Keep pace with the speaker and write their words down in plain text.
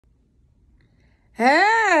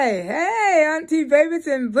Hey, hey, Auntie Babies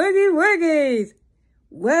and Boogie Woogies.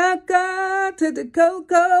 Welcome to the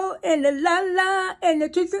Coco and the La La and the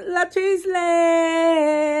Tricks and Latrice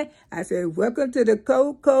land. I said, welcome to the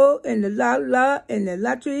Coco and the La La and the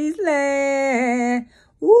Latrice land.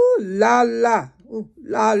 Ooh, la la. Ooh,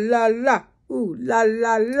 la la la. Ooh, la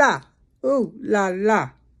la la. Ooh, la la.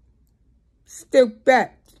 Stupid,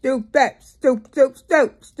 stupid,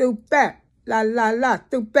 stupid. La la la,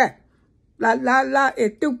 stupid. La la la,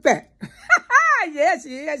 it's stupid. Yes,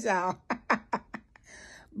 yes, y'all.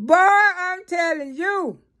 Boy, I'm telling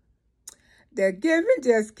you, the giving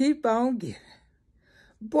just keep on giving.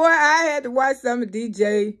 Boy, I had to watch some of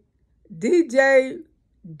DJ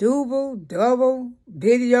Double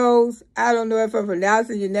videos. I don't know if I'm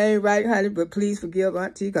pronouncing your name right, honey, but please forgive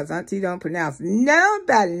Auntie, because Auntie don't pronounce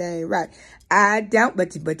nobody's name right. I don't,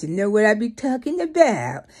 but you know what I be talking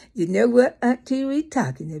about. You know what Auntie we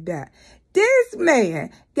talking about. This man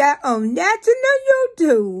got on national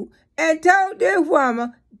YouTube and told this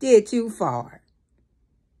woman, did you fart?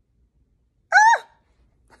 Ah!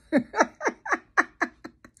 I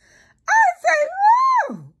say,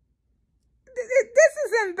 oh, this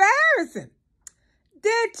is embarrassing.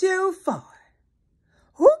 Did you fart?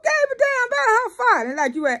 Who gave a damn about her farting?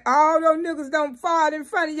 Like you ain't all those niggas don't fart in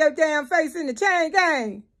front of your damn face in the chain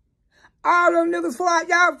gang. All them niggas fart,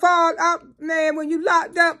 y'all fart up, man, when you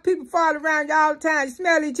locked up, people fart around you all the time, you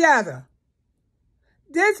smell each other.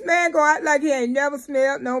 This man go out like he ain't never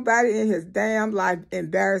smelled nobody in his damn life,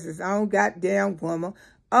 embarrass his own goddamn woman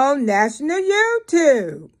on national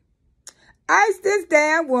YouTube. Asked this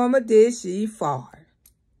damn woman, did she fart?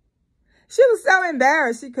 She was so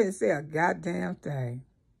embarrassed she couldn't say a goddamn thing.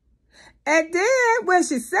 And then when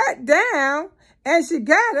she sat down and she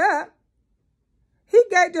got up, he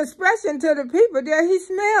gave the expression to the people that he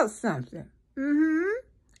smelled something. I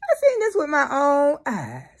seen this with my own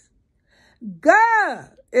eyes.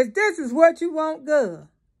 God, if this is what you want, God.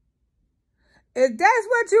 If that's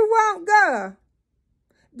what you want, God.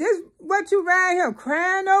 This what you around here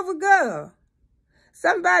crying over, God.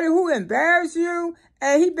 Somebody who embarrassed you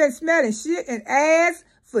and he been smelling shit and ass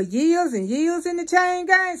for years and years in the chain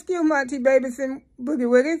gang. Excuse me, Auntie Babies and Boogie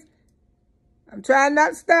Woogies. I'm trying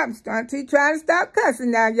not to stop. Auntie trying to stop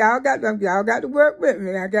cussing now. Y'all got to work with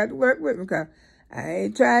me. I got to work with me because I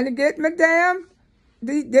ain't trying to get my damn,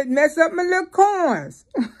 mess up my little corns.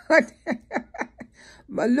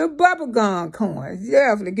 My little bubble gum corns.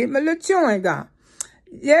 Yeah, I'm going to get my little chewing gum.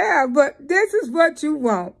 Yeah, but this is what you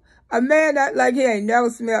want. A man that like he ain't never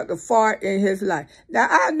smelled a fart in his life. Now,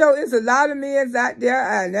 I know it's a lot of men out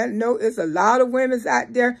there, and I know it's a lot of women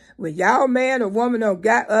out there. When y'all man or woman don't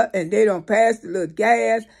got up and they don't pass the little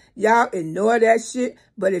gas, y'all ignore that shit.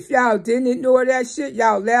 But if y'all didn't ignore that shit,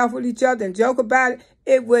 y'all laugh with each other and joke about it,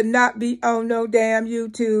 it would not be on no damn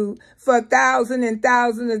YouTube for thousands and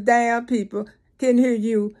thousands of damn people can hear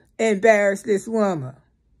you embarrass this woman.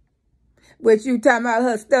 What you talking about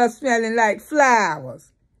her stuff smelling like flowers.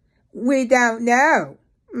 We don't know.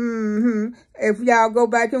 If y'all go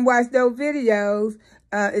back and watch those videos,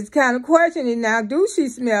 it's kind of questioning now, do she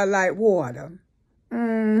smell like water?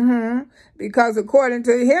 Because according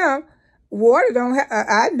to him, water don't have,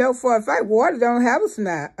 I know for a fact, water don't have a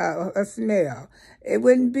smell. It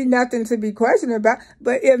wouldn't be nothing to be questioned about.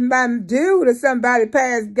 But if my dude or somebody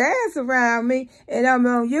pass gas around me and I'm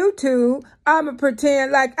on YouTube, I'm going to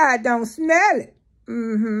pretend like I don't smell it.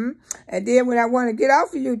 And then when I want to get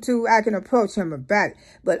off of YouTube, I can approach him about it.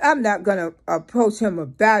 But I'm not going to approach him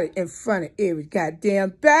about it in front of every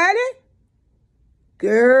goddamn body.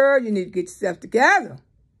 Girl, you need to get yourself together.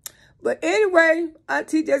 But anyway,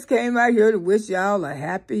 Auntie just came out here to wish y'all a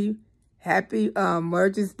happy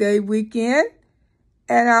Mother's Day weekend.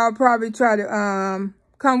 And I'll probably try to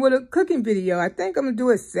come with a cooking video. I think I'm going to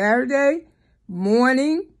do it Saturday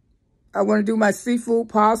morning. I want to do my seafood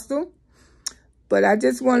pasta. But I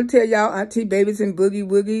just want to tell y'all, Auntie Babies and Boogie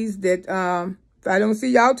Woogies, that if I don't see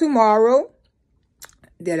y'all tomorrow,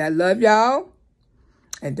 that I love y'all.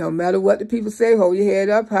 And don't matter what the people say, hold your head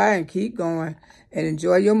up high and keep going. And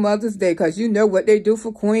enjoy your Mother's Day, because you know what they do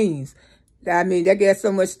for queens. I mean, they got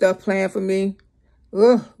so much stuff planned for me.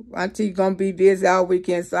 Ugh, Auntie's going to be busy all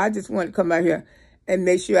weekend. So I just want to come out here and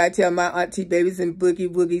make sure I tell my Auntie Babies and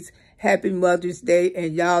Boogie Woogies happy Mother's Day.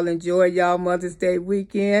 And y'all enjoy y'all Mother's Day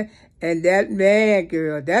weekend. And that man,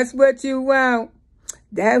 girl, that's what you want.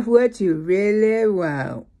 That's what you really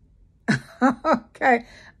want. Okay.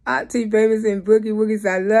 Auntie Babies and Boogie Woogies,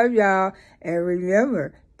 I love y'all. And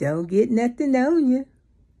remember, don't get nothing on you.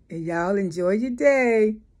 And y'all enjoy your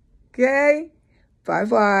day. Okay?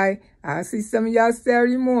 Bye-bye. I'll see some of y'all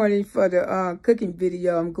Saturday morning for the cooking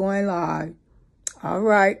video. I'm going live. All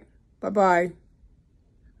right. Bye-bye.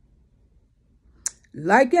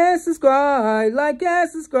 Like and subscribe. Like and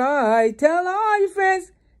subscribe. Tell all your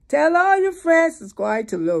friends. Tell all your friends. Subscribe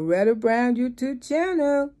to Loretta Brown YouTube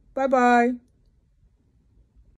channel. Bye-bye.